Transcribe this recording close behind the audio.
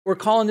We're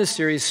calling this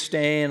series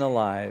Stayin'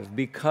 Alive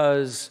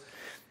because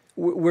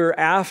we're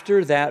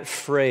after that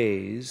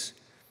phrase,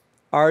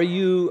 are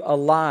you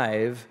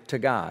alive to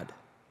God?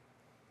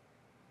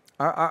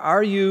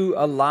 Are you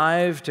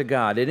alive to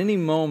God? At any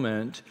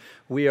moment,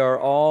 we are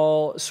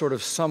all sort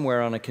of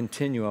somewhere on a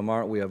continuum,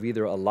 aren't we, of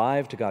either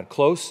alive to God,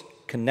 close,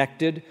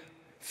 connected,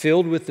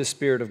 filled with the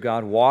Spirit of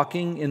God,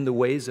 walking in the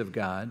ways of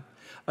God,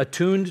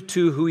 attuned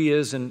to who He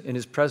is and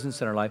His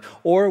presence in our life,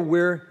 or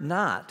we're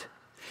not.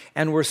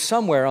 And we're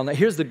somewhere on that.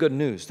 Here's the good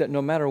news, that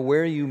no matter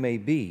where you may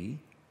be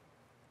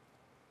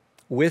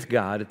with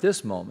God at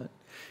this moment,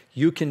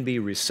 you can be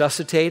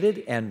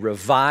resuscitated and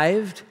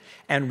revived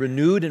and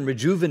renewed and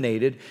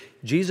rejuvenated.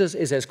 Jesus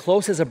is as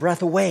close as a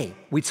breath away.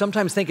 We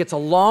sometimes think it's a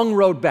long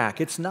road back.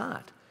 It's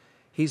not.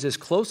 He's as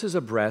close as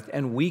a breath,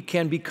 and we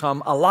can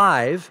become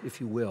alive,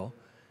 if you will,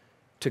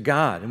 to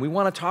God. And we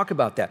want to talk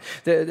about that.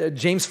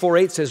 James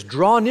 4:8 says,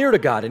 draw near to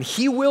God, and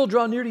He will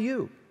draw near to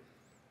you.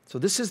 So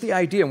this is the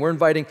idea, and we're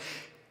inviting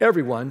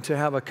everyone to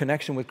have a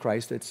connection with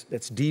Christ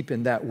that's deep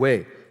in that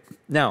way.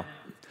 Now,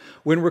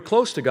 when we're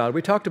close to God,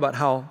 we talked about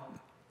how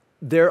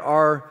there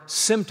are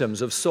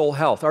symptoms of soul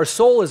health. Our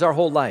soul is our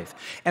whole life.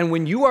 And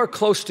when you are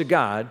close to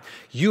God,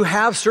 you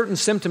have certain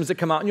symptoms that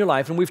come out in your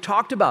life, and we've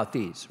talked about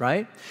these,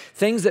 right?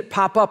 Things that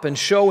pop up and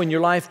show in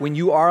your life when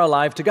you are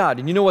alive to God.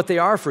 And you know what they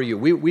are for you.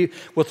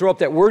 We'll throw up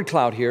that word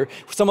cloud here.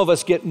 Some of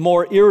us get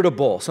more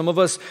irritable. Some of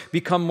us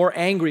become more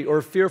angry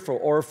or fearful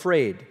or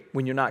afraid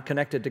when you're not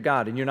connected to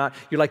God. And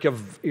you're like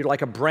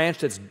a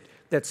branch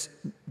that's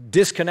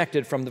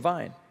disconnected from the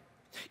vine.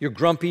 You're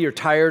grumpy or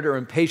tired or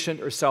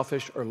impatient or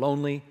selfish or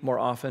lonely more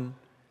often.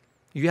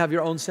 You have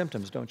your own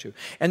symptoms, don't you?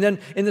 And then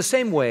in the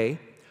same way,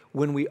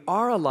 when we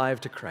are alive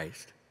to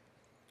Christ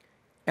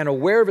and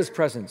aware of His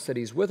presence, that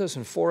He's with us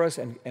and for us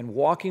and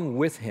walking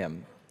with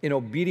Him in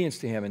obedience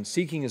to Him and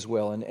seeking His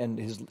will and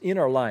His in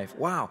our life,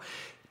 wow,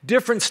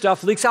 different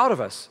stuff leaks out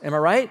of us. Am I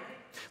right?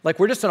 Like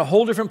we're just in a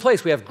whole different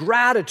place. We have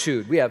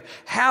gratitude, we have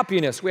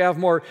happiness, we have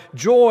more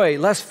joy,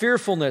 less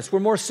fearfulness,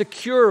 we're more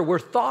secure, we're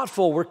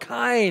thoughtful, we're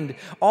kind.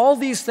 All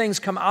these things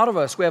come out of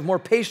us. We have more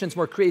patience,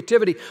 more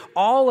creativity,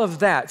 all of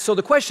that. So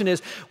the question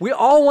is, we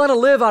all want to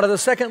live out of the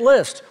second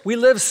list. We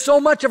live so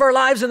much of our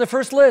lives in the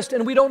first list,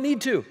 and we don't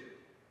need to.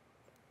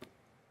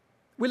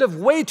 We live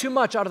way too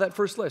much out of that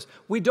first list.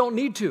 We don't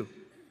need to.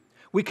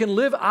 We can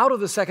live out of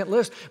the second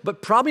list,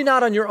 but probably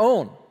not on your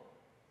own,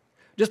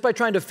 just by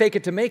trying to fake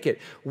it to make it.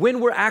 When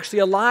we're actually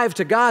alive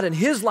to God and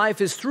His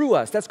life is through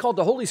us, that's called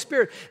the Holy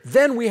Spirit,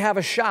 then we have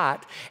a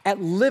shot at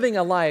living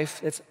a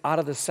life that's out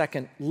of the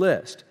second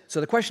list.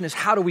 So the question is,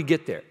 how do we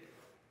get there?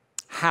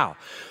 How?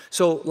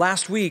 So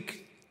last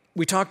week,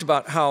 we talked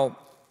about how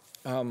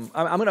I'm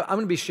going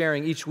to be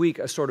sharing each week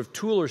a sort of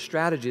tool or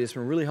strategy that's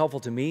been really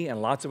helpful to me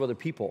and lots of other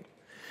people.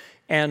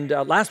 And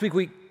last week,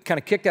 we kind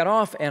of kicked that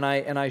off, and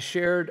I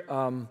shared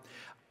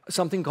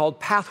something called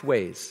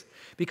pathways.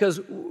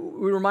 Because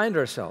we remind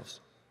ourselves,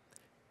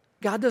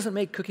 God doesn't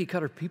make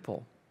cookie-cutter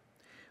people.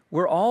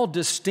 We're all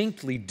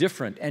distinctly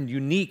different and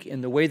unique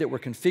in the way that we're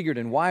configured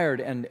and wired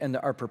and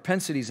our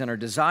propensities and our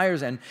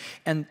desires. And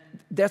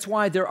that's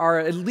why there are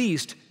at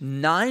least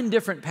 9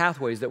 different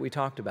pathways that we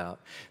talked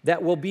about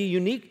that will be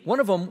unique. One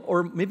of them,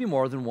 or maybe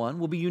more than one,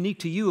 will be unique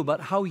to you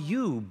about how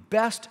you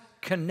best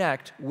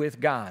connect with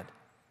God.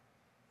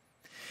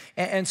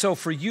 And so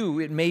for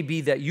you, it may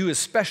be that you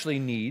especially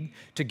need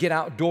to get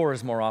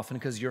outdoors more often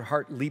because your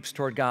heart leaps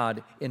toward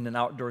God in an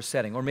outdoor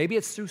setting. Or maybe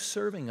it's through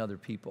serving other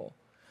people.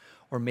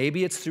 Or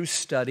maybe it's through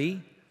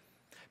study.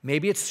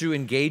 Maybe it's through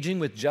engaging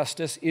with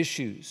justice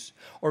issues.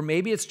 Or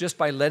maybe it's just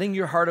by letting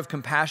your heart of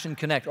compassion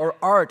connect. Or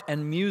art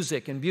and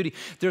music and beauty.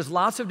 There's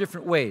lots of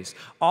different ways.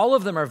 All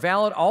of them are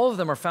valid. All of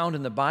them are found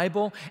in the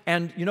Bible.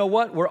 And you know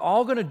what? We're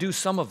all going to do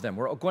some of them.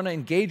 We're going to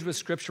engage with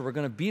Scripture. We're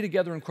going to be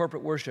together in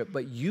corporate worship.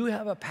 But you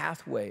have a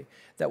pathway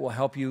that will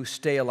help you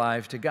stay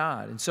alive to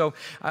God. And so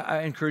I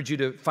encourage you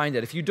to find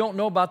that. If you don't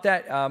know about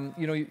that,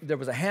 there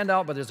was a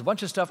handout, but there's a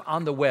bunch of stuff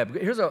on the web.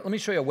 Let me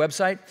show you a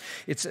website.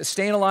 It's a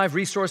Stayin' Alive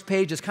resource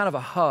page. It's kind of a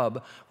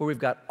hub where we've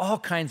got all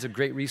kinds of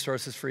great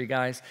resources for you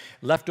guys.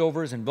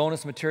 Leftovers and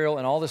bonus material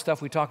and all the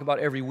stuff we talk about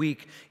every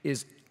week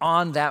is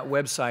on that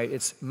website.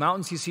 It's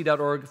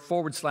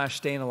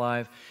mountaincc.org/Stayin'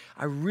 Alive.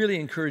 I really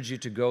encourage you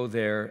to go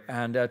there.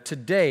 And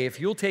today, if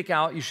you'll take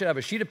out, you should have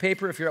a sheet of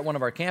paper if you're at one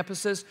of our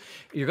campuses.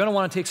 You're going to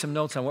want to take some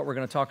notes on what we're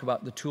going to talk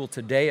about the tool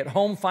today. At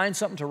home, find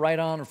something to write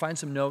on or find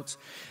some notes.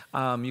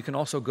 You can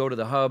also go to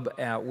the hub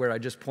where I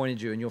just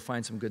pointed you, and you'll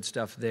find some good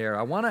stuff there.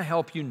 I want to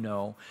help you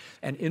know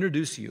and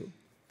introduce you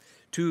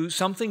to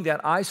something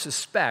that I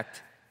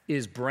suspect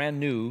is brand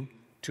new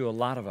to a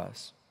lot of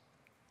us.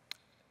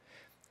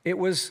 It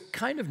was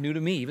kind of new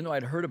to me, even though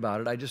I'd heard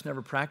about it. I just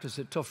never practiced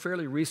it till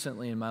fairly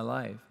recently in my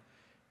life.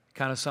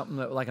 Kind of something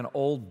that, like an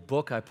old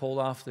book I pulled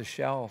off the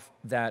shelf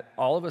that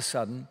all of a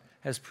sudden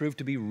has proved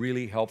to be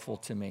really helpful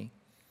to me.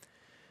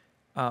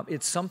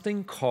 It's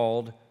something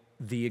called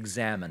the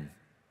Examen.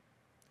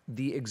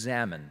 The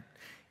Examen.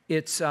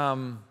 It's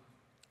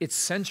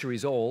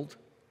centuries old,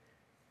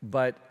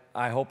 but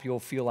I hope you'll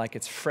feel like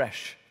it's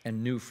fresh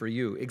and new for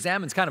you.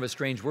 Examen's kind of a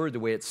strange word, the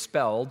way it's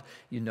spelled,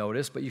 you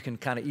notice, but you can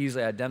kind of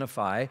easily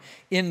identify.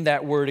 In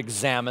that word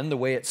examine, the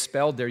way it's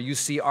spelled there, you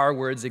see our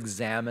words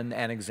examine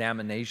and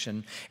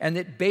examination, and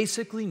it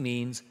basically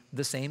means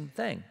the same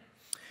thing.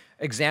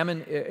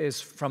 Examine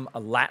is from a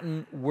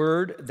Latin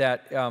word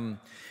that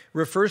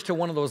refers to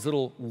one of those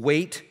little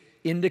weight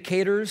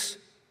indicators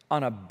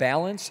on a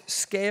balance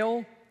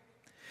scale.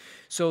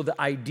 So the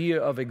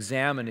idea of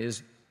examine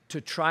is to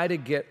try to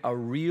get a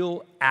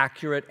real,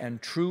 accurate, and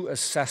true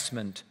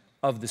assessment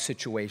of the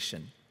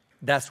situation.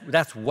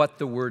 That's what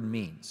the word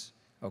means,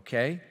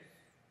 okay?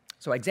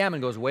 So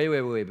examine goes way, way,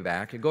 way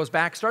back. It goes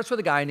back, starts with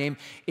a guy named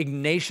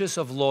Ignatius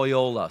of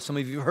Loyola. Some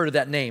of you have heard of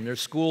that name.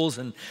 There's schools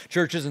and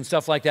churches and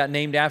stuff like that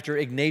named after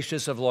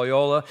Ignatius of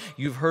Loyola.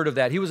 You've heard of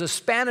that. He was a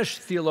Spanish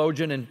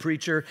theologian and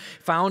preacher,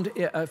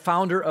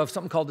 founder of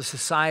something called the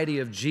Society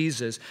of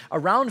Jesus.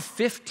 Around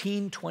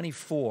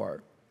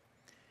 1524,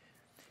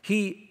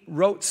 he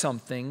wrote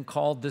something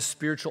called the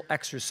Spiritual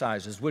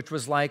Exercises, which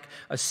was like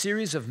a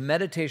series of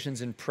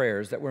meditations and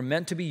prayers that were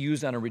meant to be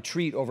used on a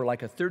retreat over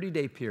like a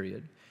 30-day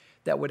period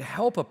that would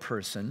help a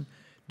person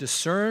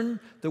discern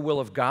the will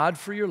of God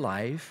for your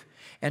life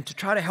and to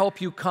try to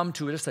help you come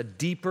to just a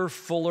deeper,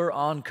 fuller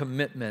on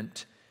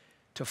commitment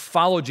to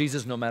follow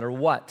Jesus no matter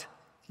what.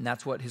 And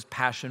that's what his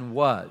passion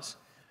was.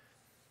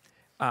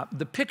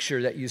 The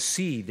picture that you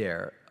see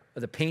there,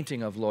 the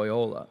painting of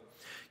Loyola,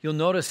 you'll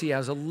notice he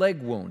has a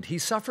leg wound. He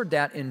suffered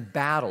that in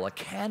battle. A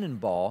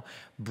cannonball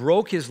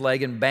broke his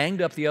leg and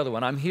banged up the other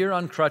one. I'm here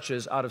on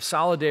crutches out of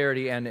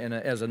solidarity and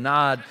as a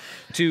nod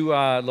to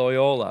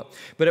Loyola.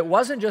 But it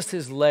wasn't just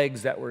his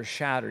legs that were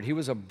shattered. He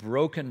was a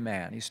broken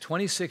man. He's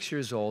 26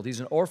 years old. He's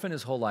an orphan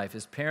his whole life.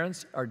 His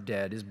parents are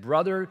dead. His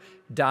brother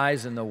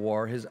dies in the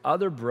war. His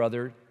other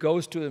brother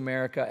goes to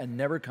America and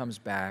never comes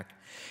back.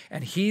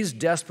 And he's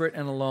desperate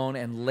and alone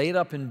and laid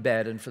up in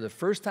bed. And for the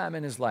first time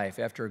in his life,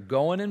 after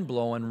going and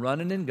blowing,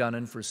 running and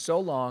gunning for so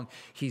long,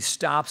 he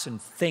stops and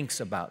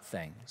thinks about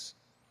things.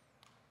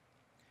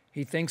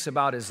 He thinks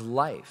about his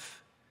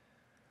life,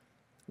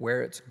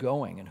 where it's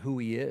going and who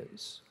he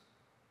is.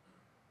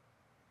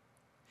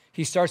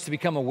 He starts to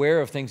become aware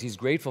of things he's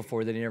grateful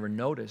for that he never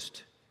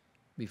noticed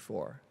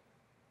before.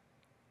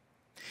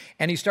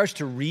 And he starts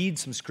to read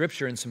some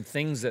scripture and some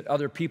things that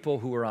other people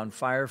who were on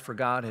fire for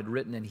God had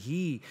written, and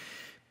he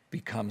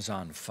becomes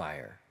on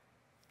fire.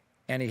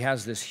 And he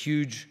has this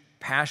huge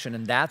passion,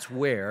 and that's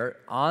where,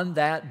 on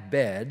that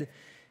bed,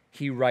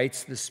 he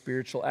writes the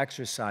Spiritual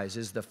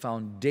Exercises. The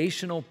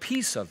foundational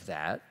piece of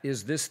that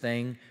is this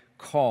thing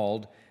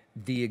called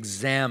the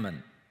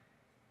Examen.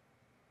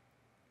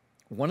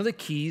 One of the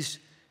keys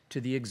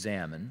to the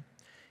Examen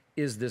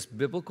is this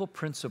biblical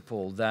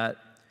principle that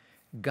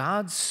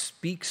God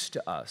speaks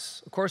to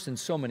us, of course, in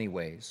so many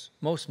ways,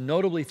 most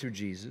notably through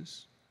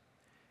Jesus,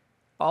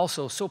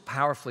 also so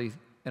powerfully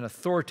and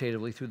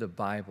authoritatively through the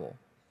Bible,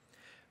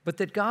 but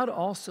that God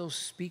also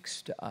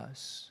speaks to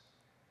us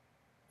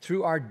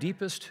through our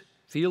deepest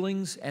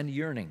feelings and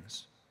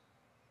yearnings.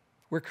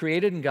 We're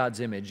created in God's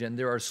image, and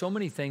there are so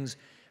many things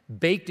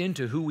baked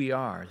into who we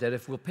are that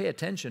if we'll pay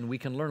attention, we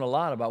can learn a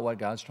lot about what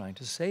God's trying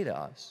to say to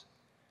us.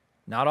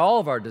 Not all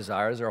of our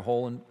desires are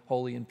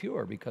holy and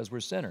pure because we're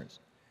sinners.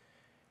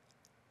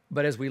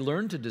 But as we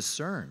learn to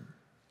discern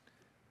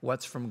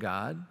what's from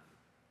God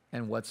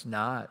and what's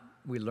not,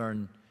 we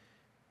learn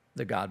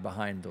the God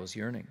behind those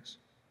yearnings.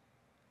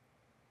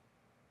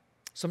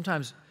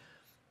 Sometimes,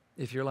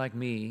 if you're like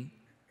me,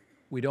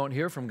 we don't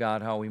hear from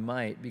God how we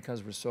might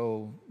because we're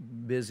so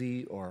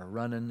busy or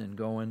running and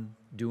going,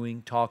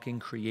 doing, talking,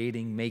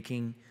 creating,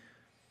 making.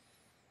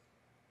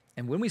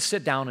 And when we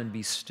sit down and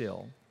be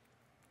still,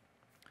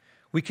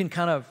 we can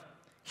kind of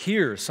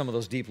hear some of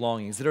those deep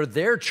longings that are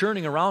there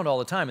churning around all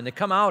the time, and they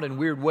come out in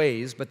weird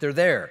ways, but they're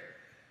there,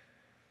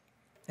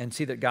 and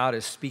see that God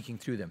is speaking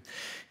through them.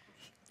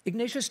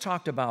 Ignatius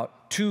talked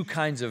about two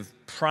kinds of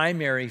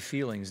primary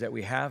feelings that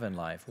we have in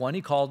life. One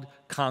he called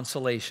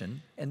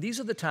consolation, and these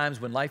are the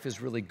times when life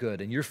is really good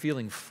and you're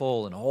feeling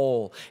full and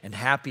whole and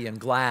happy and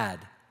glad.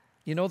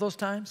 You know those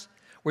times?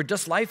 Where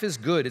just life is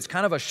good. It's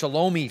kind of a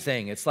shalom-y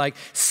thing. It's like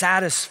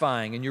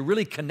satisfying, and you're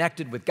really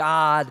connected with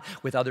God,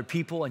 with other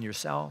people, and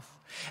yourself.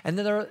 And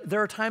then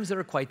there are times that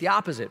are quite the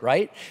opposite,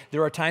 right?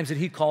 There are times that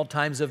he called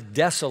times of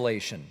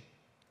desolation.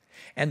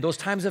 And those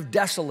times of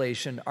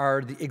desolation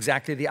are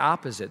exactly the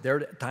opposite. There are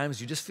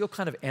times you just feel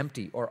kind of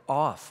empty or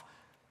off,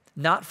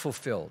 not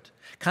fulfilled,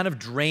 kind of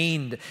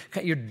drained.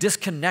 You're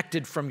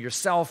disconnected from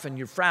yourself, and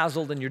you're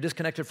frazzled, and you're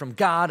disconnected from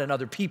God and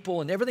other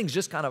people, and everything's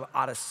just kind of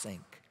out of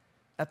sync.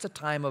 That's a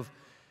time of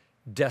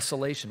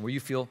desolation where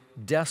you feel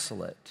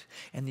desolate.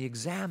 And the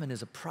Examen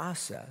is a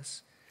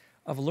process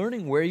of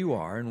learning where you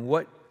are and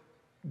what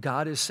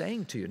God is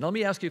saying to you. Now, let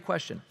me ask you a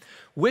question.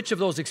 Which of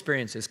those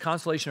experiences,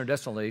 consolation or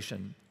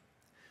desolation,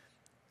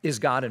 is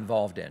God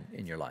involved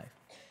in your life?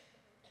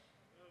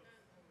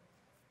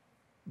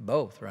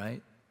 Both,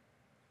 right?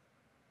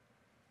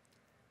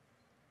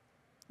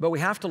 But we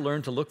have to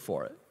learn to look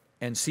for it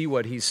and see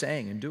what he's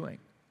saying and doing.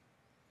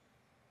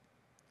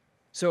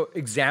 So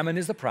examine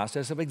is the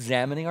process of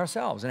examining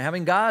ourselves and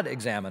having God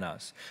examine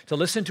us, to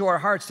listen to our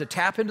hearts, to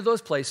tap into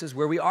those places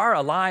where we are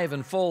alive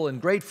and full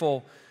and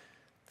grateful,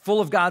 full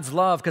of God's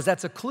love, because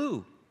that's a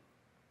clue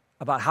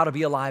about how to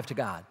be alive to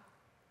God.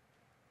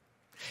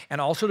 And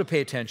also to pay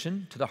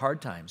attention to the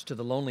hard times, to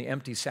the lonely,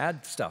 empty,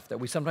 sad stuff that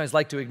we sometimes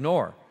like to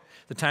ignore,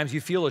 the times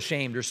you feel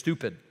ashamed or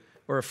stupid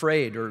or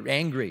afraid or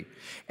angry,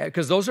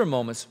 because those are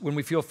moments when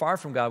we feel far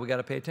from God. We got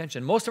to pay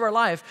attention. Most of our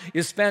life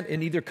is spent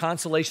in either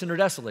consolation or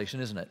desolation,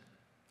 isn't it?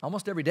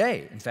 Almost every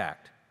day, in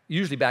fact,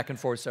 usually back and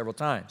forth several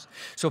times.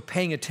 So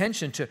paying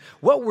attention to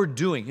what we're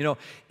doing. You know,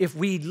 if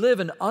we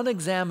live an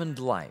unexamined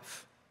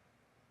life,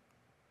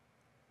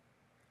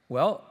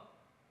 well,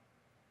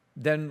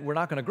 then we're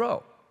not going to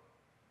grow.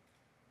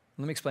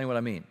 Let me explain what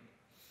I mean.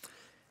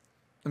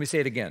 Let me say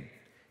it again.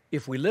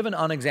 If we live an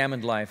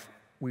unexamined life,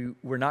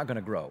 we're not going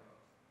to grow.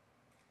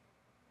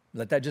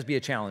 Let that just be a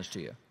challenge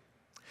to you.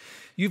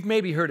 You've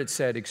maybe heard it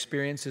said,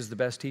 experience is the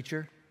best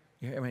teacher.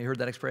 You heard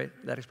that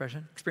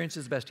expression? Experience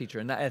is the best teacher.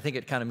 And I think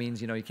it kind of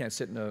means, you can't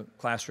sit in a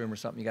classroom or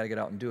something. You got to get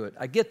out and do it.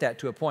 I get that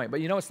to a point, but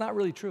it's not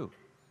really true.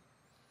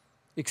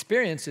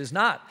 Experience is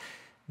not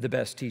the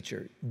best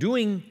teacher.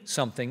 Doing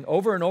something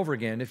over and over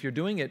again, if you're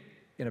doing it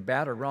in a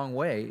bad or wrong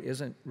way,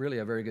 isn't really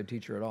a very good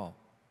teacher at all.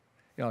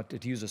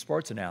 To use a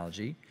sports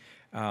analogy,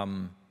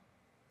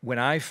 when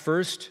I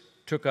first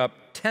took up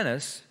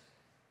tennis,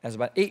 as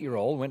about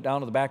 8-year-old, went down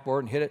to the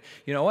backboard and hit it.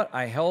 You know what?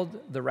 I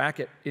held the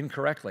racket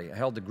incorrectly. I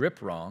held the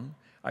grip wrong.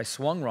 I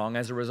swung wrong.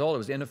 As a result, it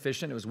was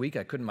inefficient. It was weak.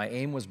 My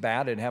aim was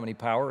bad. I didn't have any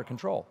power or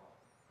control.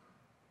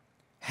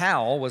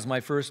 Hal was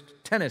my first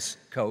tennis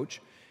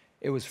coach.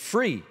 It was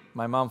free.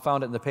 My mom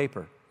found it in the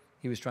paper.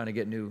 He was trying to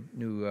get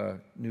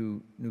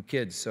new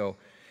kids. So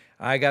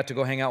I got to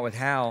go hang out with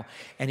Hal,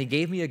 and he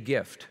gave me a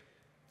gift.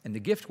 And the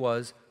gift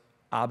was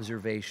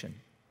observation.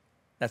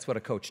 That's what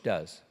a coach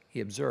does. He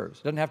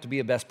observes. Doesn't have to be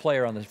a best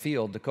player on the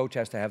field. The coach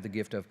has to have the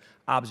gift of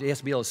observation. He has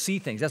to be able to see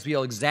things. He has to be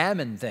able to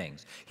examine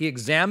things. He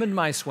examined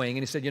my swing,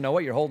 and he said, you know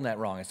what, you're holding that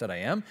wrong. I said, I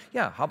am?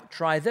 Yeah,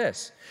 try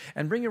this.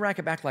 And bring your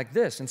racket back like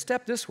this, and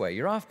step this way.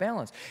 You're off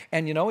balance.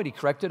 And you know what? He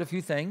corrected a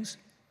few things,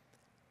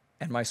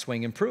 and my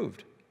swing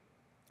improved.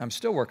 I'm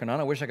still working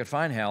on it. I wish I could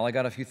find Hal. I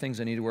got a few things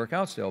I need to work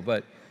out still.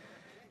 But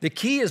the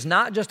key is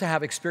not just to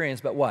have experience,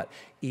 but what?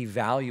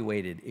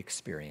 Evaluated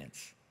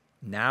experience.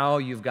 Now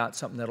you've got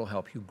something that'll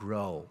help you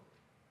grow.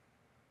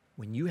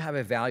 When you have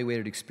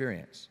evaluated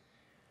experience,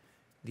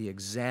 the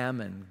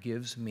examen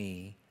gives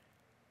me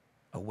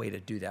a way to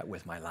do that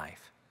with my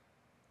life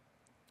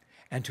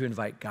and to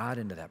invite God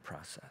into that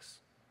process.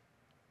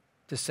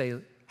 To say,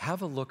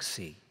 have a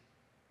look-see,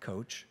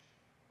 coach.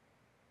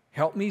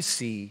 Help me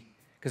see,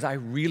 because I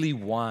really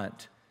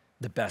want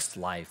the best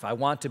life. I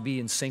want to be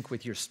in sync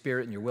with your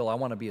spirit and your will. I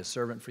want to be a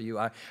servant for you.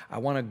 I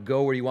want to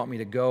go where you want me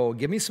to go.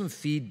 Give me some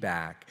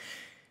feedback.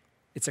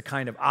 It's a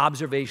kind of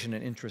observation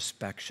and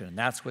introspection.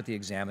 That's what the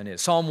examen is.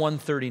 Psalm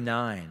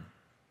 139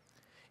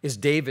 is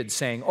David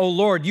saying, oh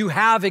Lord, you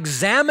have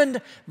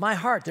examined my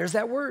heart. There's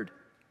that word.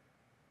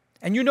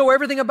 And you know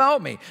everything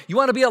about me. You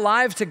want to be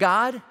alive to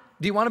God?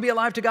 Do you want to be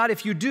alive to God?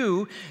 If you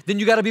do, then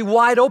you got to be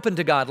wide open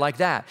to God like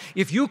that.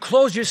 If you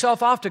close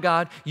yourself off to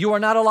God, you are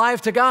not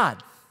alive to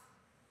God.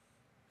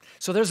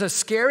 So there's a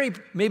scary,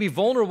 maybe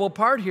vulnerable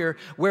part here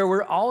where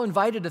we're all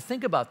invited to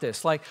think about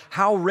this. Like,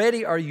 how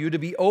ready are you to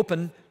be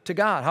open to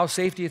God? How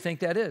safe do you think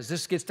that is?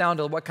 This gets down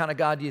to what kind of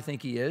God do you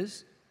think He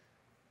is?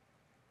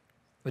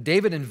 But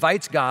David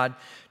invites God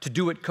to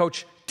do what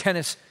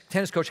tennis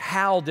coach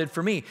Hal did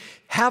for me.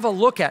 Have a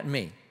look at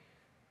me.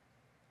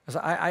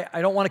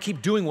 I don't want to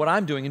keep doing what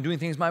I'm doing and doing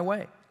things my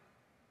way.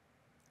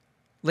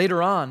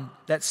 Later on,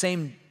 that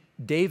same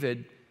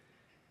David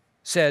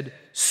said,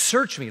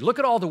 search me. Look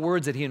at all the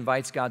words that he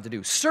invites God to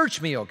do.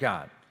 Search me, O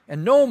God,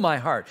 and know my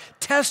heart.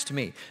 Test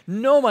me.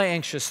 Know my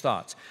anxious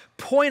thoughts.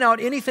 Point out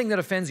anything that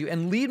offends you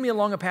and lead me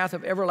along a path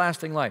of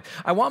everlasting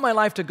life. I want my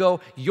life to go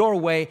your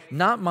way,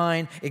 not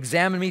mine.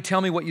 Examine me.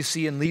 Tell me what you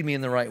see and lead me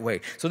in the right way.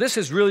 So this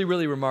is really,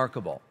 really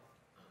remarkable,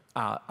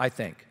 I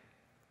think.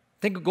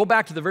 Go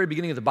back to the very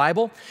beginning of the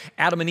Bible.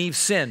 Adam and Eve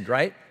sinned,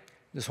 right?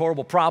 This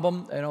horrible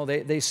problem.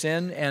 They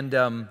sin,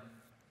 and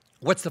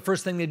what's the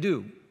first thing they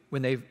do?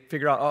 When they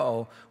figure out,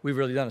 uh-oh, we've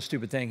really done a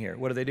stupid thing here.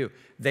 What do?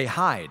 They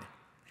hide.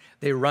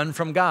 They run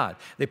from God.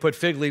 They put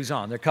fig leaves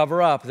on. They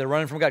cover up. They're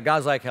running from God.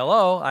 God's like,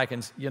 hello, I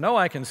can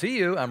see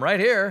you. I'm right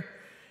here.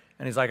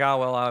 And he's like, oh,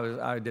 well,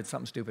 I did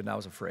something stupid and I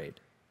was afraid.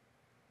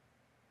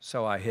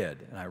 So I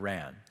hid and I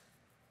ran.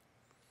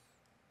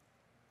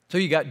 So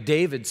you got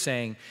David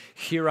saying,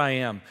 here I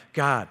am.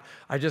 God,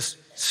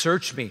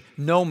 search me,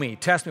 know me,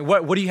 test me.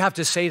 What do you have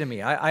to say to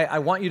me? I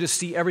want you to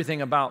see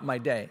everything about my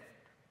day.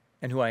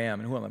 And who I am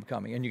and who I'm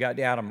becoming. And you got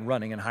Adam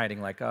running and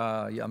hiding like,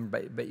 I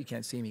bet you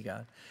can't see me,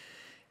 God.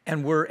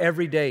 And we're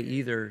every day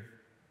either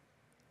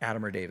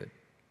Adam or David.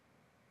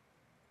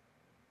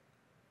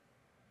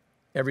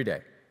 Every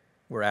day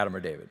we're Adam or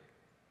David.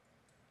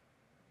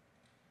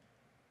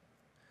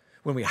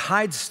 When we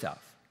hide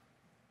stuff,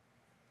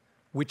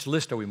 which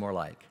list are we more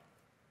like?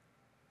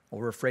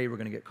 Well, we're afraid we're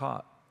going to get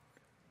caught.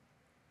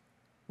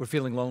 We're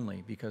feeling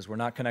lonely because we're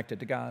not connected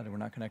to God and we're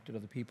not connected to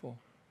other people.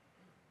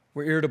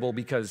 We're irritable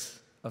because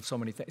of so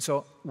many things.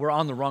 So we're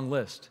on the wrong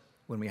list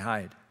when we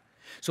hide.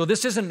 So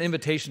this isn't an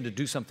invitation to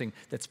do something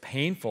that's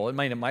painful. It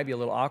might be a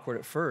little awkward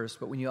at first,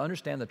 but when you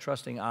understand the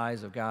trusting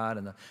eyes of God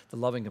and the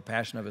loving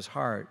compassion of his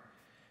heart,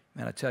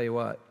 man, I tell you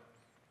what,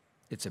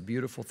 it's a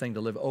beautiful thing to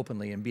live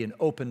openly and be an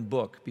open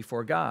book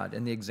before God.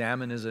 And the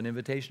Examen is an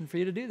invitation for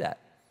you to do that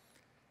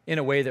in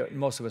a way that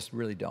most of us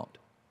really don't.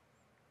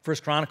 1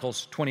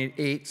 Chronicles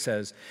 28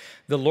 says,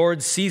 the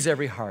Lord sees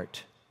every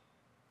heart.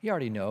 He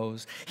already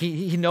knows.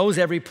 He knows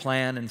every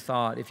plan and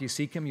thought. If you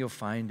seek him, you'll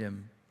find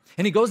him.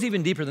 And he goes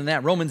even deeper than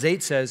that. Romans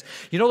 8 says,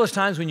 you know those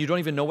times when you don't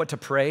even know what to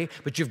pray,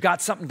 but you've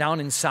got something down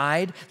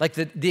inside? Like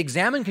the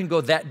Examen can go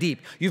that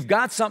deep. You've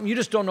got something, you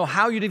just don't know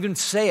how you'd even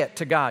say it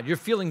to God. You're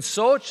feeling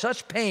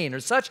such pain or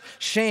such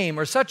shame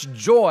or such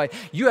joy.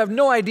 You have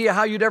no idea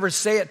how you'd ever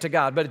say it to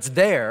God, but it's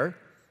there.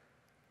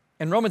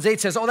 And Romans 8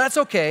 says, oh, that's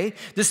okay.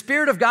 The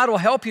Spirit of God will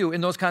help you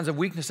in those kinds of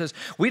weaknesses.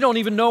 We don't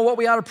even know what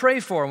we ought to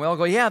pray for. And we all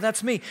go, yeah,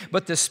 that's me.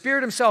 But the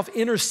Spirit himself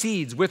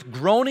intercedes with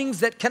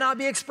groanings that cannot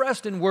be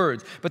expressed in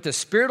words. But the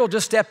Spirit will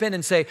just step in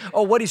and say,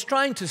 oh, what he's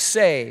trying to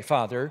say,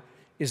 Father,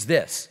 is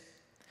this.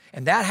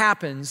 And that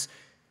happens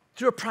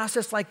through a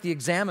process like the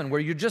Examen,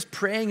 where you're just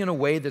praying in a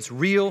way that's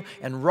real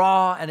and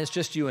raw, and it's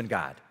just you and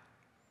God.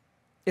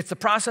 It's the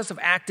process of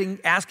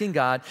asking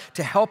God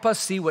to help us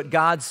see what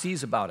God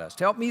sees about us,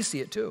 to help me see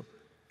it too.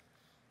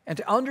 And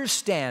to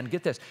understand,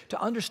 get this,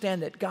 to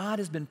understand that God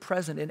has been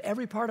present in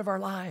every part of our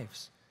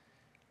lives.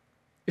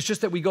 It's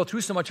just that we go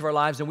through so much of our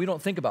lives and we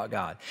don't think about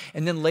God.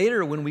 And then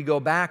later when we go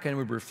back and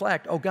we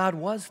reflect, oh, God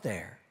was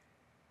there.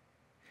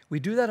 We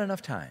do that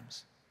enough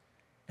times.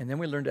 And then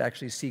we learn to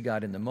actually see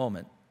God in the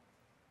moment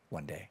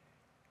one day.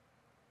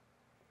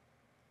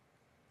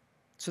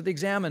 So the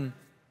Examen,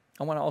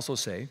 I want to also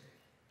say,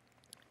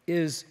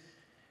 is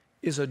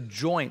a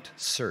joint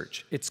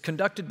search. It's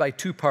conducted by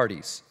two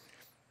parties.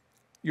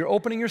 You're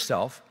opening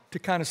yourself to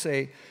kind of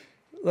say,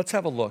 let's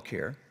have a look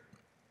here.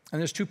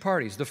 And there's two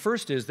parties. The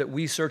first is that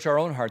we search our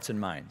own hearts and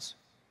minds.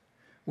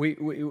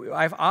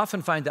 I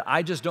often find that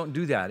I just don't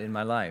do that in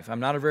my life. I'm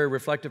not a very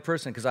reflective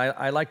person because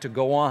I like to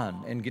go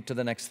on and get to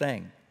the next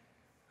thing.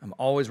 I'm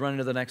always running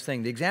to the next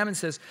thing. The Examen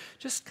says,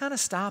 just kind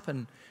of stop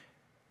and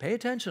pay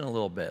attention a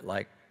little bit.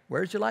 Like,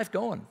 where's your life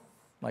going?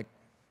 Like,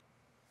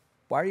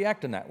 why are you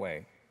acting that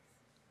way?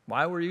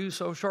 Why were you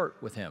so short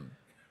with him?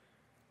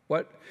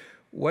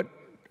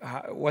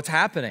 What's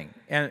happening?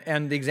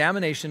 And the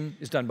examination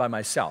is done by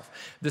myself.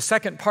 The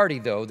second party,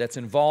 though, that's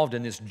involved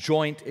in this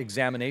joint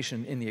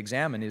examination in the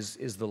Examen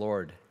is the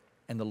Lord.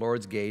 And the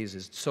Lord's gaze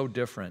is so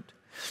different.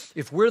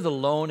 If we're the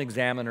lone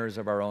examiners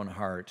of our own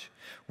heart,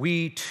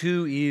 we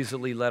too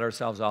easily let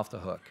ourselves off the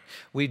hook.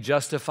 We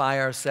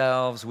justify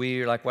ourselves.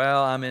 We're like,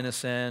 well, I'm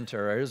innocent,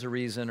 or here's a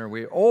reason,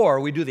 or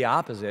we do the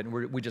opposite, and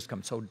we just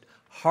come so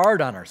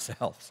hard on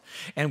ourselves,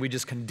 and we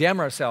just condemn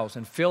ourselves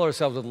and fill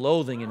ourselves with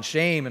loathing and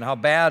shame and how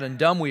bad and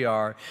dumb we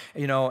are,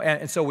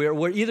 and so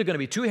we're either going to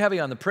be too heavy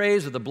on the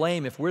praise or the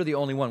blame if we're the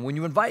only one. When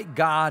you invite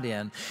God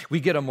in,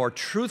 we get a more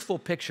truthful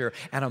picture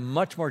and a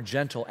much more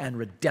gentle and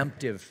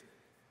redemptive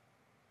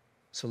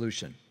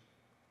solution.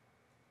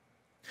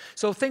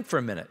 So think for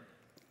a minute,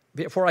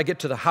 before I get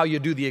to how you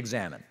do the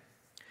Examen,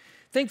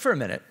 think for a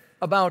minute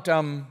about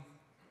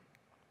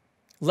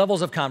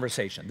levels of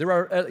conversation. There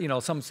are,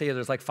 some say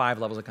there's like 5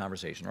 levels of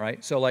conversation,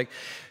 right? So like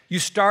you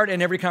start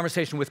in every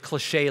conversation with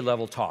cliche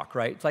level talk,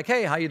 right? It's like,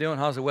 hey, how you doing?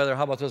 How's the weather?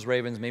 How about those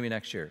Ravens? Maybe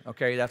next year.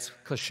 Okay, that's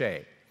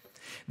cliche.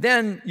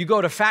 Then you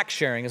go to fact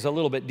sharing is a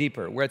little bit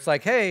deeper, where it's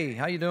like, hey,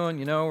 how you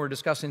doing? We're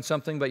discussing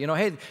something, but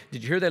hey,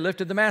 did you hear they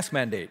lifted the mask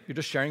mandate? You're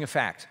just sharing a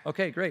fact.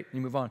 Okay, great,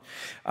 you move on.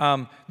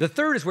 The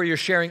third is where you're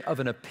sharing of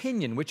an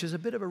opinion, which is a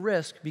bit of a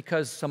risk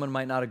because someone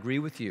might not agree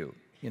with you,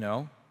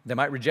 They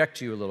might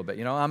reject you a little bit.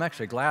 I'm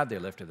actually glad they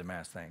lifted the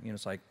mask thing.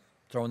 It's like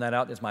throwing that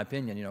out, that's my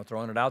opinion,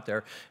 throwing it out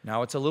there.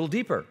 Now it's a little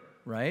deeper,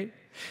 right?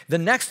 The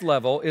next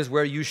level is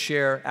where you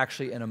share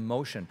actually an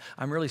emotion.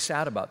 I'm really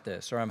sad about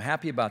this, or I'm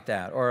happy about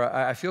that, or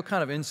I feel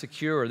kind of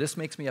insecure, or this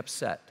makes me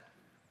upset.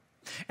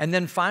 And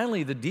then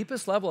finally, the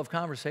deepest level of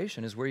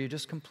conversation is where you're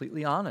just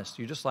completely honest.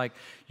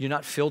 You're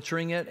not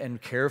filtering it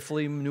and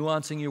carefully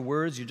nuancing your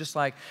words. You're just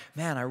like,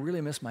 man, I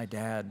really miss my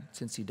dad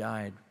since he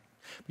died.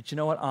 But you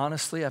know what?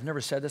 Honestly, I've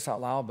never said this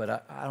out loud,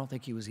 but I don't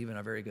think he was even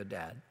a very good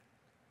dad.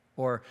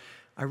 Or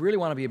I really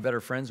want to be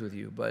better friends with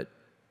you, but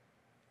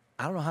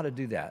I don't know how to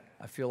do that.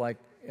 I feel like,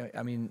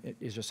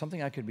 is there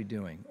something I could be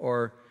doing?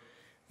 Or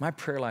my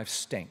prayer life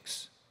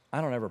stinks. I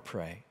don't ever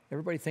pray.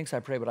 Everybody thinks I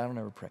pray, but I don't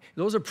ever pray.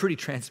 Those are pretty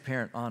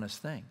transparent,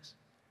 honest things.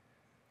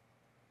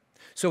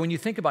 So when you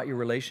think about your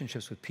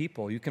relationships with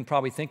people, you can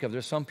probably think of,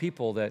 there's some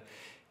people that,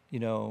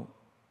 you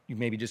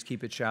maybe just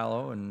keep it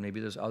shallow, and maybe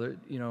there's other,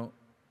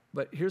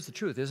 But here's the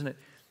truth, isn't it?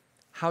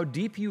 How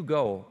deep you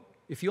go,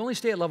 if you only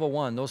stay at level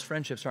 1, those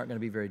friendships aren't going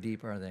to be very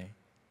deep, are they?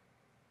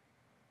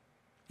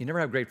 You never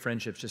have great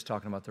friendships just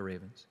talking about the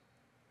Ravens,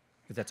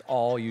 if that's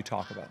all you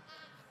talk about.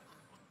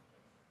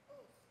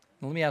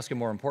 Now, let me ask you a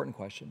more important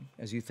question.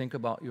 As you think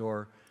about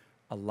your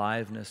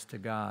aliveness to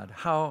God,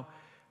 how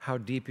how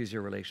deep is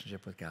your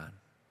relationship with God?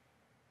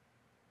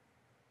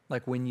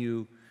 Like when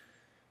you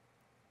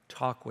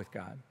talk with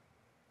God,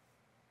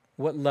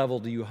 what level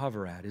do you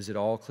hover at? Is it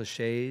all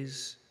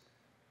cliches?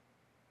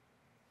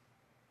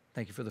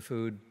 Thank you for the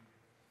food.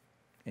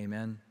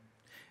 Amen.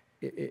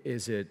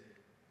 Is it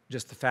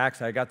just the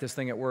facts? I got this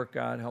thing at work,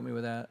 God, help me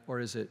with that. Or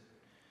is it,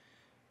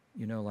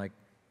 like,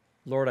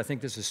 Lord, I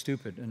think this is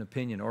stupid, an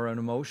opinion or an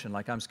emotion,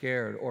 like I'm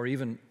scared, or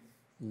even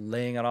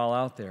laying it all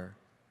out there.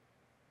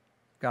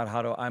 God,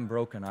 I'm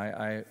broken.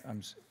 I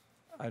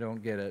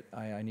don't get it.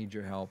 I need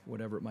your help,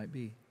 whatever it might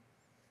be.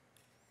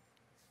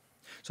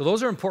 So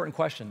those are important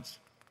questions,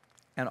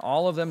 and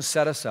all of them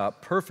set us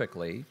up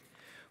perfectly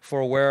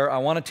for where I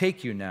want to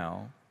take you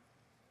now,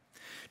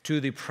 to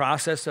the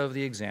process of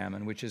the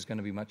Examen, which is going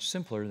to be much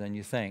simpler than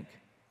you think.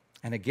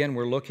 And again,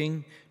 we're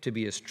looking to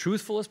be as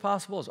truthful as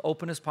possible, as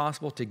open as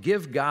possible, to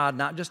give God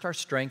not just our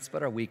strengths,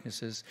 but our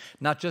weaknesses,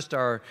 not just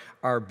our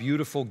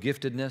beautiful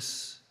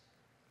giftedness,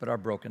 but our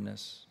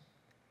brokenness.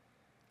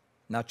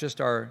 Not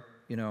just our,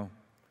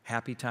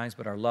 happy times,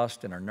 but our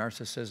lust and our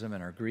narcissism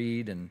and our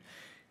greed, and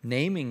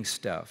naming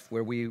stuff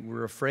where we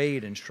were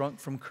afraid and shrunk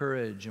from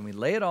courage, and we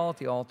lay it all at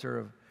the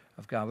altar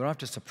of God. We don't have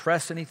to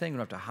suppress anything. We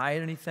don't have to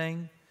hide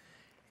anything.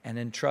 And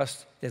then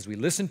trust, as we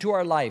listen to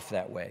our life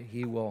that way,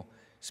 He will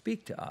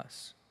speak to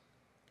us.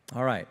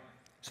 All right.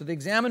 So the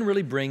Examen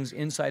really brings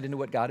insight into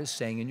what God is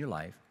saying in your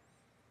life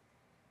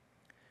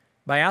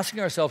by asking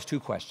ourselves two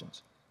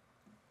questions.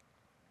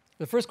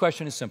 The first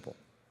question is simple.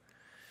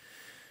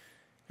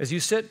 As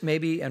you sit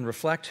maybe and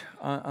reflect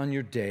on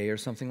your day or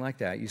something like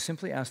that, you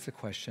simply ask the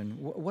question,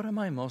 what am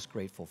I most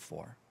grateful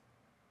for?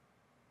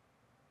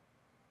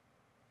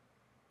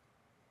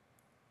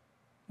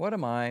 What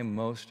am I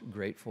most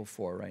grateful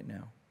for right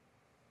now?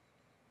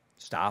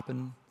 Stop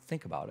and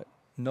think about it.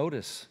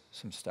 Notice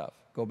some stuff.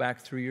 Go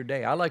back through your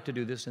day. I like to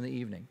do this in the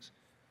evenings,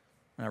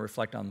 and I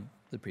reflect on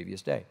the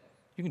previous day.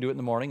 You can do it in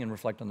the morning and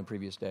reflect on the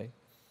previous day.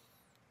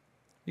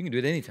 You can do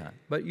it anytime.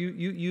 But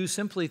you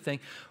simply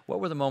think, what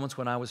were the moments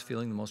when I was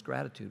feeling the most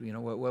gratitude?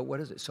 What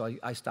is it? So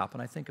I stop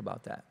and I think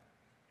about that.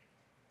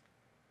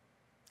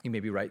 You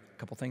maybe write a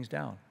couple things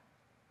down.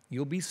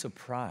 You'll be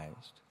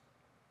surprised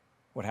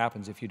what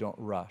happens if you don't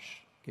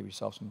rush. Give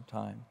yourself some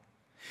time.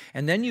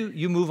 And then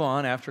you move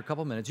on after a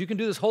couple minutes. You can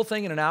do this whole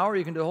thing in an hour.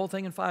 You can do the whole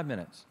thing in 5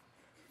 minutes.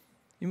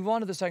 You move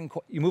on to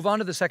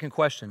the second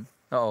question.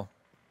 Uh-oh.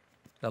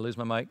 Did I lose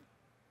my mic?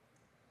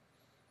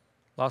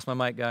 Lost my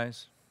mic,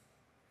 guys.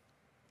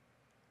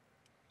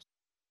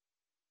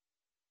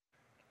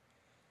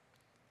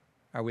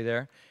 Are we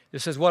there?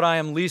 This is what I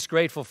am least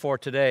grateful for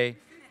today.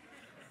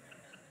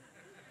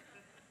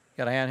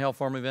 Got a handheld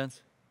for me,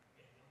 Vince?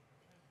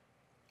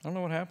 I don't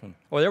know what happened.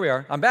 Oh, there we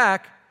are. I'm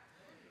back.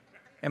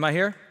 Am I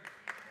here?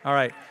 All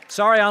right.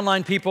 Sorry,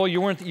 online people.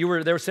 They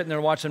were sitting there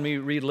watching me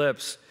read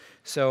lips.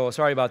 So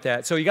sorry about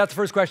that. So you got the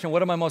first question,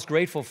 what am I most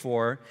grateful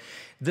for?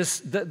 The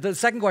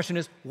second question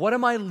is, what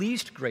am I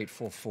least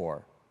grateful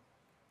for?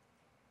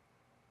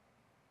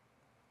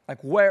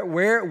 Like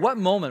what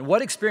moment,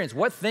 what experience,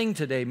 what thing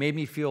today made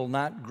me feel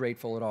not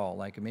grateful at all?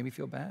 Like it made me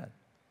feel bad.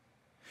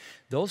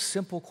 Those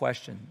simple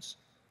questions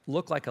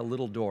look like a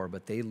little door,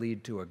 but they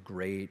lead to a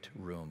great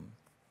room.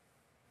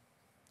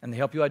 And they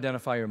help you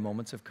identify your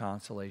moments of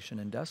consolation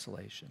and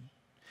desolation.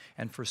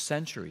 And for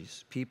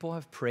centuries, people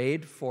have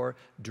prayed for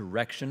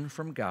direction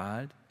from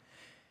God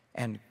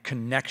and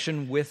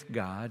connection with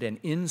God and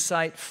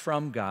insight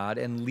from God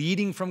and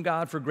leading from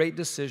God for great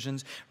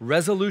decisions,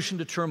 resolution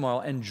to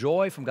turmoil, and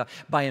joy from God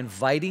by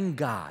inviting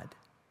God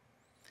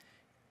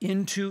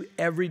into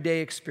everyday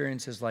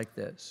experiences like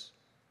this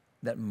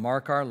that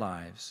mark our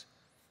lives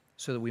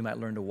so that we might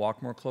learn to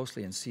walk more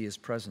closely and see His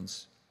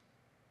presence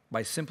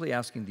by simply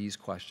asking these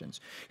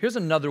questions. Here's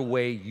another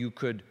way you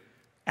could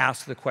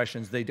ask the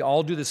questions. They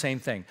all do the same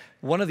thing.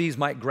 One of these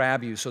might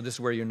grab you, so this is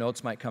where your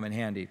notes might come in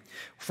handy.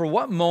 For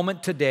what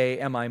moment today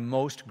am I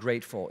most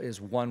grateful is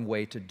one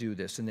way to do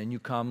this. And then you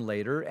come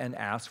later and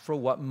ask, for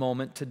what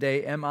moment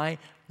today am I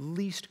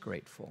least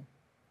grateful?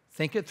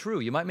 Think it through.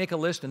 You might make a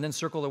list and then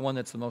circle the one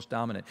that's the most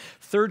dominant.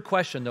 Third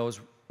question, though, is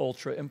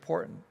ultra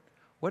important.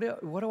 What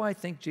do I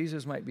think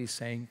Jesus might be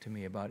saying to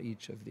me about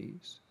each of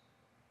these?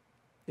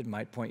 It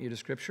might point you to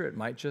Scripture. It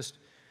might just,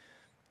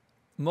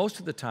 most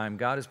of the time,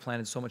 God has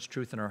planted so much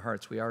truth in our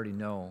hearts, we already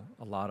know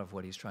a lot of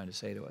what He's trying to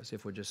say to us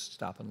if we just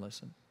stop and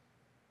listen.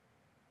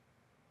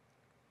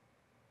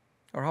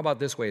 Or how about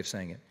this way of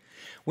saying it?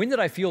 When did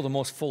I feel the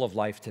most full of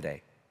life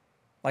today?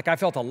 Like I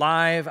felt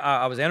alive,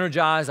 I was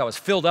energized, I was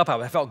filled up,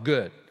 I felt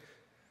good.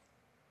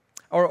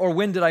 Or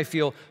when did I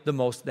feel the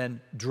most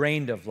then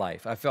drained of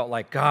life? I felt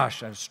like,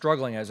 gosh, I was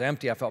struggling, I was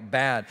empty, I felt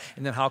bad.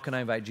 And then how can I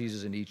invite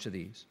Jesus into each of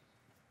these?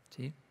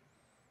 See?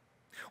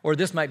 Or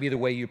this might be the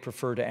way you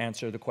prefer to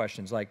answer the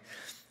questions, like,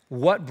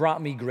 what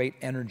brought me great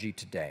energy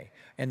today?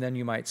 And then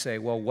you might say,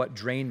 well, what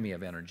drained me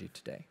of energy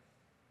today?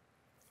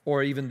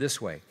 Or even this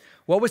way,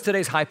 what was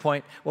today's high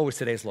point? What was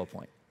today's low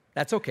point?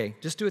 That's okay.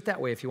 Just do it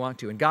that way if you want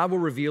to. And God will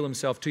reveal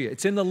himself to you.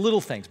 It's in the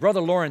little things. Brother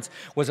Lawrence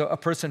was a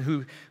person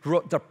who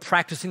wrote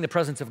Practicing the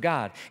Presence of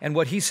God. And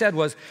what he said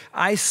was,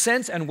 I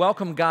sense and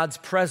welcome God's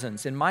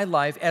presence in my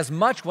life as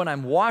much when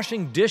I'm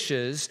washing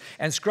dishes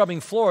and scrubbing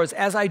floors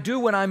as I do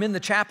when I'm in the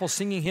chapel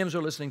singing hymns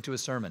or listening to a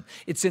sermon.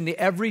 It's in the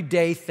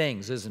everyday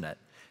things, isn't it?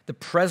 The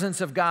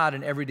presence of God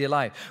in everyday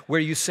life, where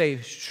you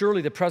say,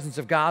 surely the presence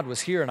of God was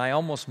here and I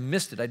almost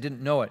missed it. I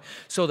didn't know it.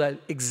 So that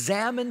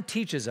Examen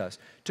teaches us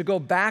to go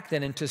back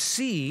then and to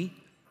see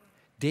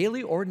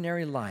daily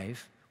ordinary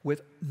life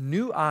with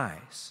new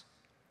eyes,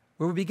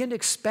 where we begin to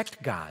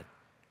expect God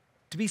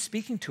to be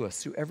speaking to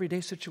us through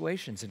everyday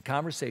situations and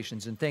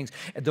conversations and things.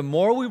 And the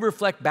more we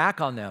reflect back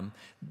on them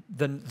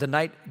the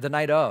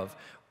night of,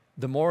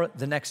 the more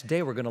the next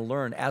day we're going to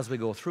learn as we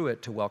go through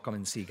it to welcome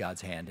and see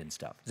God's hand in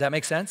stuff. Does that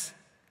make sense?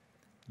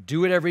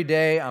 Do it every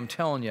day, I'm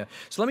telling you.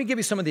 So let me give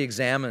you some of the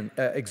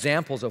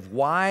examples of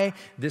why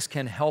this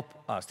can help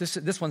us.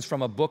 This one's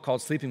from a book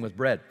called Sleeping with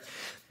Bread.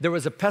 There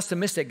was a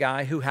pessimistic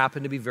guy who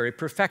happened to be very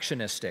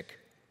perfectionistic.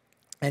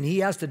 And he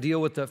has to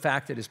deal with the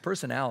fact that his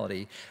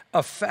personality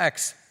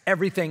affects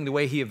everything the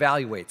way he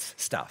evaluates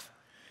stuff.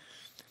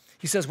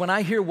 He says, when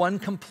I hear one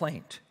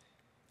complaint,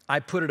 I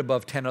put it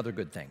above 10 other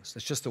good things.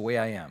 That's just the way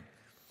I am.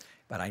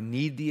 But I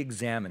need the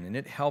Examen, and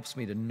it helps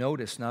me to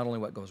notice not only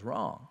what goes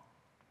wrong,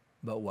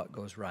 but what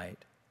goes right.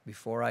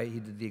 Before he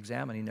did the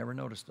Examen, he never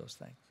noticed those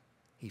things.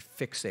 He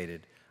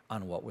fixated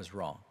on what was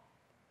wrong.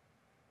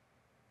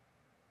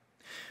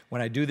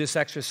 When I do this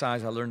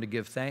exercise, I learn to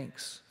give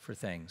thanks for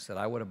things that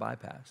I would have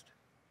bypassed.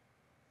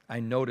 I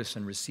notice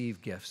and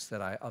receive gifts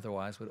that I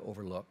otherwise would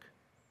overlook.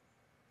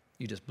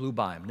 You just blew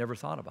by them, never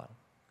thought about them.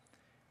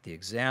 The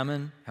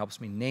Examen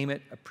helps me name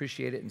it,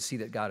 appreciate it, and see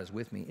that God is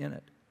with me in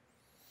it.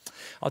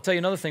 I'll tell you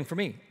another thing for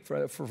me.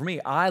 For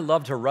me, I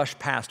love to rush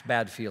past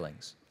bad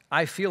feelings.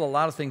 I feel a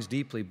lot of things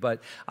deeply,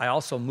 but I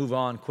also move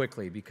on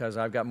quickly because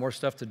I've got more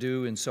stuff to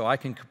do, and so I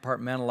can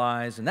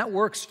compartmentalize, and that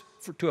works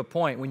to a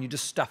point when you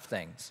just stuff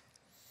things.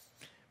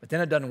 But then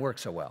it doesn't work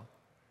so well.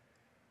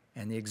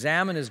 And the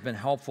Examen has been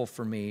helpful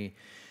for me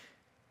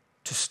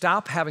to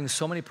stop having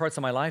so many parts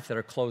of my life that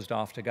are closed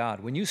off to God.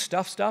 When you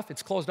stuff stuff,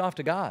 it's closed off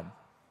to God.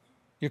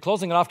 You're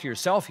closing it off to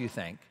yourself, you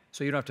think,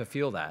 so you don't have to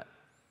feel that.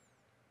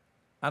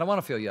 I don't want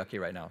to feel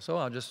yucky right now, so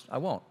I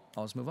won't.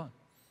 I'll just move on.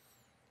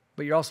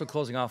 But you're also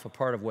closing off a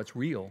part of what's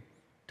real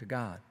to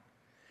God.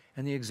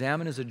 And the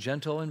Examen is a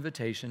gentle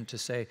invitation to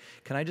say,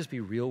 can I just be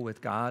real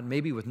with God?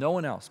 Maybe with no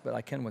one else, but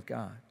I can with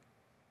God.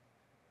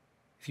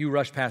 If you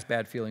rush past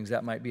bad feelings,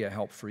 that might be a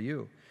help for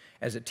you,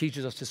 as it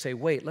teaches us to say,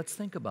 wait, let's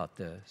think about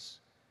this.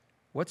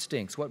 What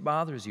stinks? What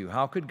bothers you?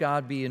 How could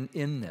God be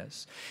in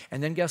this?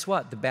 And then guess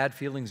what? The bad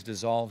feelings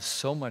dissolve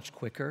so much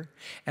quicker,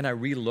 and I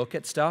relook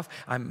at stuff.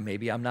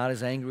 Maybe I'm not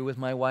as angry with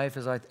my wife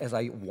as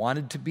I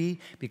wanted to be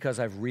because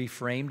I've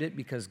reframed it,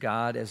 because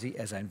God, as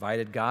I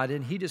invited God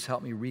in, he just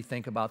helped me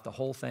rethink about the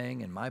whole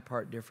thing and my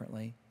part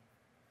differently.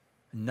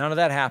 None of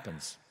that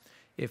happens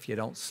if you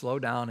don't slow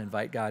down,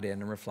 invite God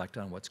in, and reflect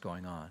on what's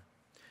going on.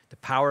 The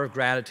power of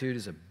gratitude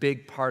is a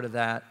big part of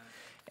that,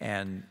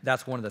 and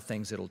that's one of the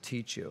things it'll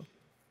teach you.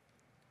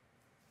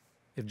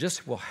 It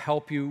just will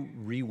help you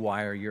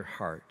rewire your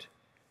heart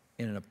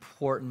in an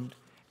important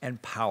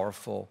and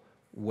powerful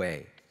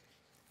way.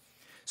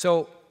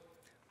 So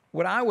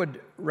what I would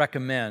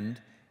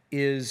recommend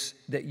is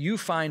that you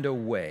find a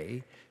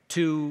way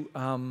to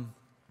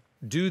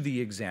do the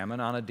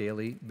Examen on a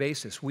daily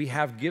basis. We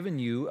have given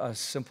you a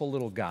simple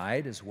little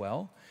guide as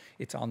well.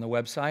 It's on the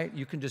website.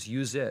 You can just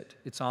use it.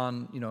 It's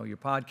on, your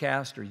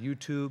podcast or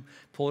YouTube.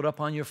 Pull it up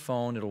on your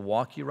phone. It'll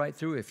walk you right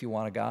through if you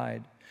want a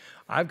guide.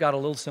 I've got a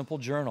little simple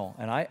journal,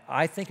 and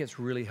I think it's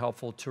really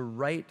helpful to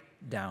write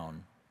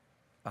down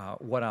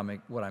what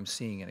I'm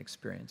seeing and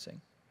experiencing.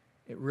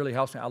 It really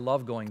helps me. I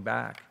love going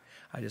back.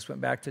 I just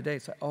went back today.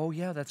 It's like, oh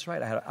yeah, that's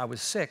right. I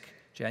was sick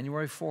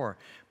January 4,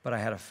 but I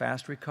had a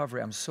fast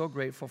recovery. I'm so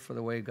grateful for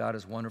the way God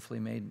has wonderfully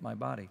made my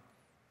body.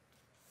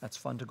 That's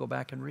fun to go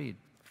back and read.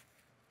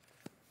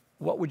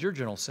 What would your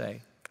journal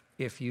say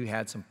if you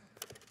had some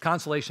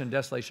consolation and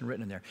desolation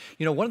written in there?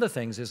 One of the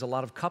things is a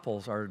lot of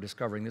couples are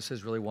discovering this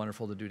is really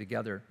wonderful to do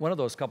together. One of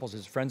those couples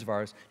is friends of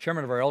ours,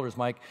 chairman of our elders,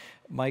 Mike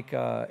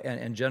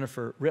and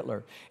Jennifer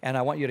Rittler. And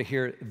I want you to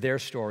hear their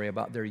story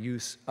about their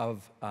use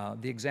of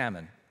the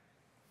Examen.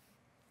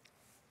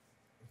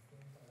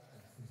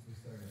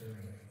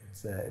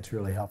 It's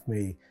really helped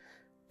me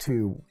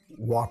to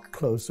walk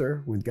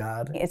closer with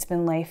God. It's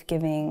been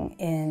life-giving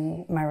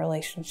in my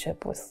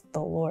relationship with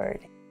the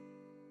Lord.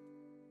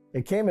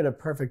 It came at a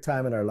perfect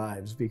time in our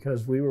lives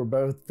because we were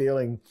both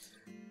feeling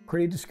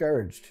pretty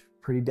discouraged,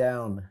 pretty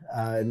down,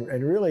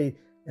 and really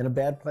in a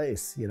bad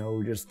place.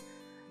 We just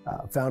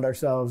found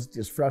ourselves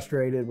just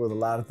frustrated with a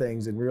lot of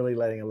things and really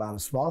letting a lot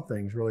of small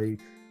things really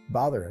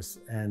bother us.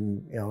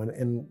 And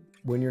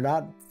when you're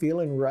not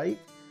feeling right,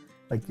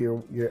 like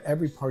your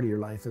every part of your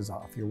life is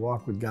off. Your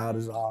walk with God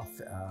is off.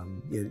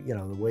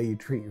 The way you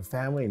treat your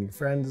family and your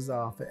friends is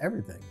off.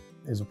 Everything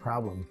is a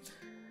problem.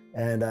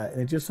 And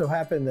it just so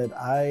happened that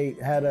I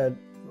had a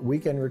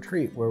weekend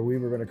retreat where we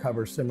were going to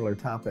cover similar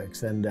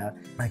topics. And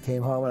I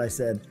came home and I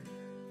said,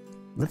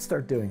 let's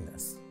start doing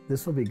this.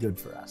 This will be good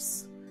for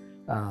us.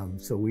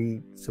 So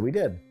we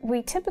did.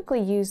 We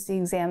typically use the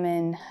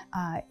Examen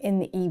in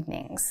the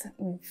evenings.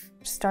 We've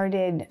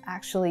started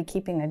actually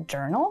keeping a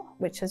journal,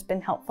 which has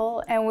been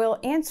helpful, and we'll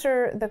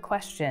answer the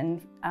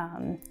question,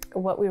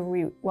 what were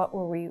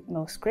we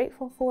most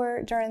grateful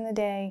for during the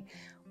day,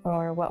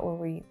 or what were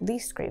we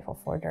least grateful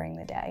for during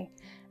the day.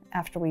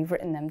 After we've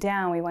written them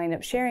down, we wind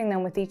up sharing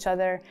them with each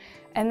other,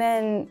 and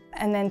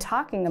then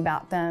talking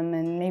about them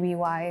and maybe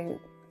why,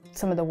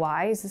 some of the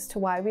whys as to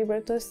why we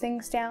wrote those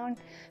things down.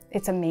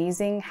 It's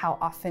amazing how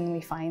often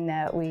we find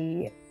that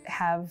we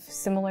have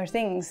similar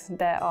things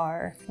that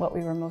are what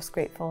we were most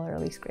grateful or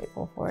least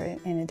grateful for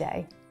in a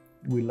day.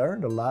 We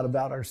learned a lot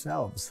about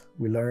ourselves.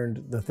 We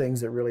learned the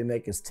things that really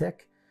make us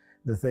tick,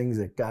 the things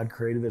that God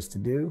created us to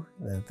do,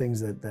 the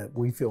things that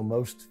we feel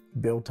most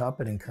built up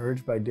and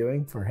encouraged by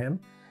doing for Him.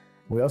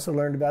 We also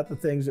learned about the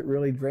things that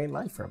really drain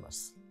life from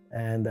us.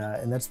 And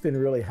that's been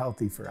really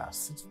healthy for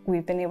us.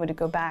 We've been able to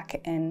go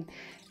back and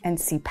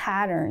see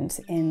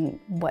patterns in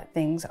what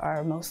things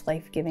are most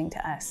life-giving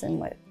to us and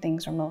what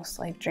things are most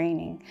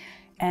life-draining.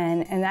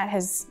 And that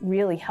has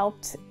really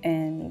helped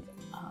in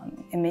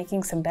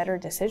making some better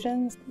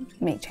decisions,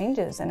 make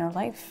changes in our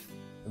life.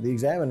 The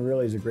Examen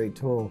really is a great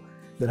tool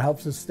that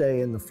helps us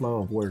stay in the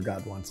flow of where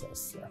God wants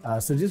us.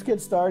 So just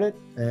get started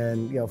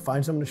and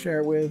find someone to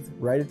share it with,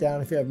 write it down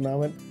if you have a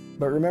moment.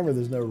 But remember,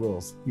 there's no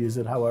rules. Use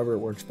it however it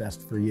works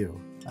best for you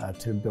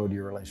to build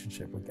your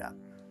relationship with God.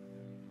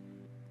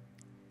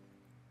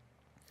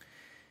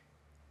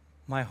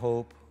 My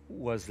hope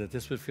was that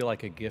this would feel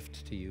like a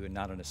gift to you and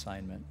not an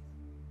assignment.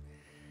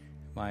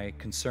 My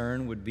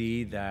concern would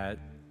be that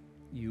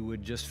you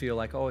would just feel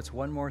like, oh, it's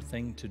one more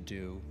thing to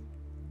do,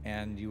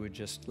 and you would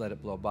just let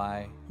it blow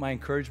by. My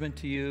encouragement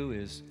to you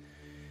is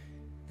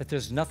that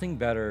there's nothing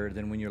better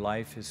than when your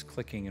life is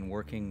clicking and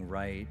working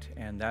right,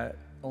 and that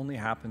only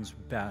happens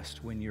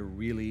best when you're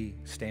really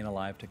staying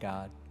alive to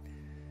God.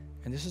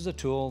 And this is a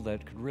tool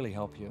that could really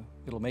help you.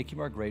 It'll make you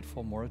more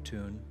grateful, more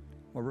attuned,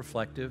 more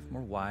reflective,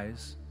 more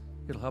wise.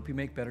 It'll help you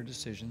make better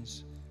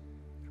decisions.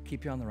 It'll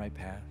keep you on the right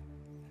path.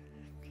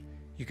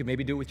 You can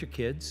maybe do it with your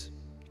kids.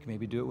 You can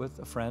maybe do it with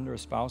a friend or a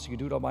spouse. You can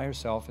do it all by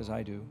yourself, as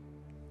I do.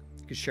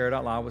 You can share it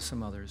out loud with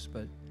some others,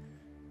 but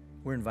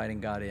we're inviting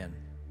God in. And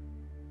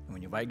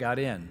when you invite God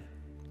in,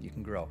 you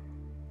can grow.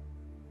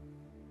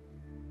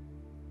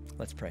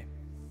 Let's pray.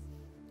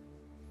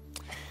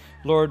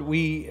 Lord,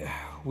 we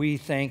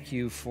thank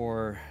you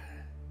for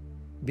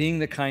being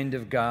the kind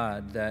of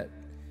God that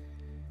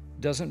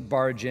doesn't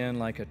barge in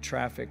like a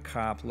traffic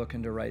cop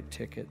looking to write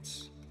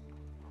tickets.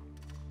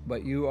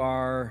 But you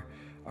are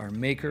our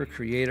maker,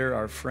 creator,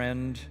 our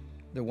friend,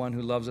 the one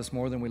who loves us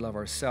more than we love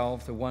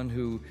ourselves, the one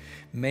who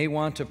may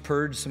want to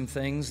purge some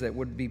things that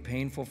would be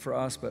painful for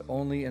us, but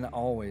only and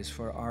always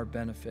for our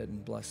benefit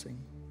and blessing.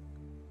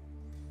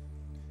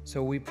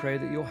 So we pray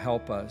that you'll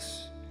help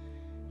us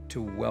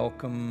to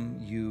welcome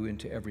you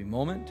into every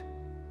moment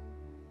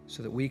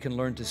so that we can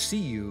learn to see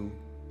you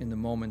in the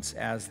moments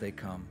as they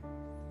come.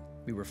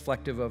 Be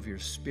reflective of your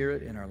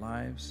Spirit in our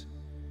lives,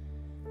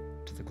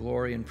 to the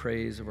glory and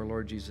praise of our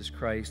Lord Jesus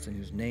Christ, in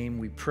whose name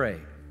we pray.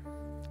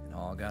 And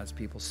all God's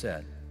people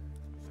said,